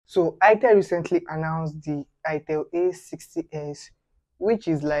So iTel recently announced the iTel A60s, which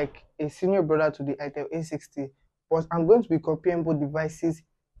is like a senior brother to the iTel A60. But I'm going to be comparing both devices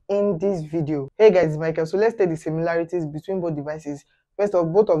in this video. Hey guys, it's Michael. So let's take the similarities between both devices. First off,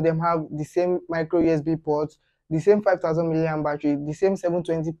 both of them have the same micro USB ports, the same 5000 milliamp battery, the same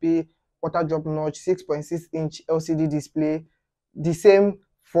 720p water drop notch, 6.6-inch LCD display, the same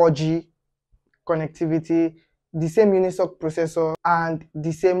 4G connectivity, the same Unisoc processor, and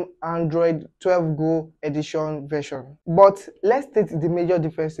the same Android 12 Go edition version. But let's take the major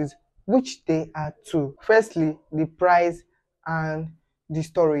differences, which they are two. Firstly, the price and the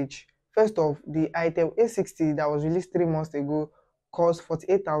storage. First off, the iTel A60 that was released 3 months ago cost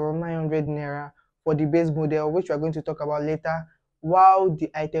 48,900 naira for the base model, which we are going to talk about later, while the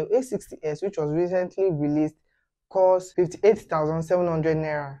iTel A60s, which was recently released, cost 58,700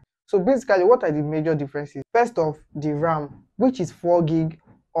 naira. So basically, what are the major differences? First off, the RAM, which is 4 gig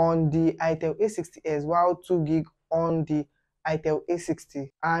on the iTel A60s, while 2 gig on the iTel A60.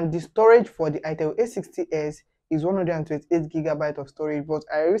 And the storage for the iTel A60s is 128 gigabyte of storage. But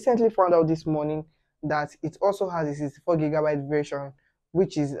I recently found out this morning that it also has a 64 gigabyte version,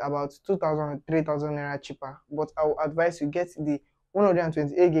 which is about 2,000 3,000 naira cheaper. But I will advise you get the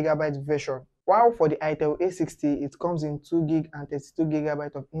 128 gigabyte version. While for the iTel A60, it comes in 2 gig and 32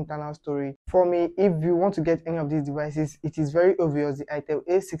 gigabyte of internal storage. For me, if you want to get any of these devices, it is very obvious the iTel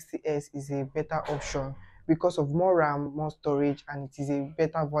A60s is a better option because of more RAM, more storage, and it is a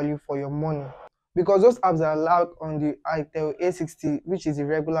better value for your money. Because those apps that are allowed on the iTel A60, which is a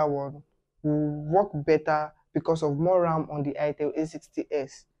regular one, will work better because of more RAM on the iTel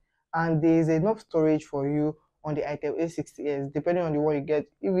A60s. And there is enough storage for you on the iTel A60s, depending on the one you get.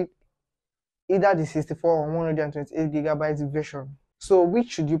 If it either the 64 or 128 gigabytes version. So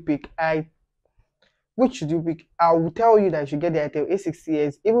which should you pick? Which should you pick? I will tell you that you should get the iTel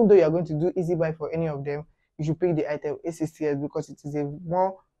A60s. Even though you are going to do easy buy for any of them, you should pick the iTel A60s because it is a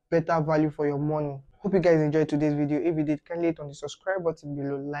more better value for your money. Hope you guys enjoyed today's video. If you did, kindly hit on the subscribe button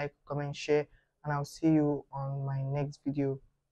below, like, comment, share, and I'll see you on my next video.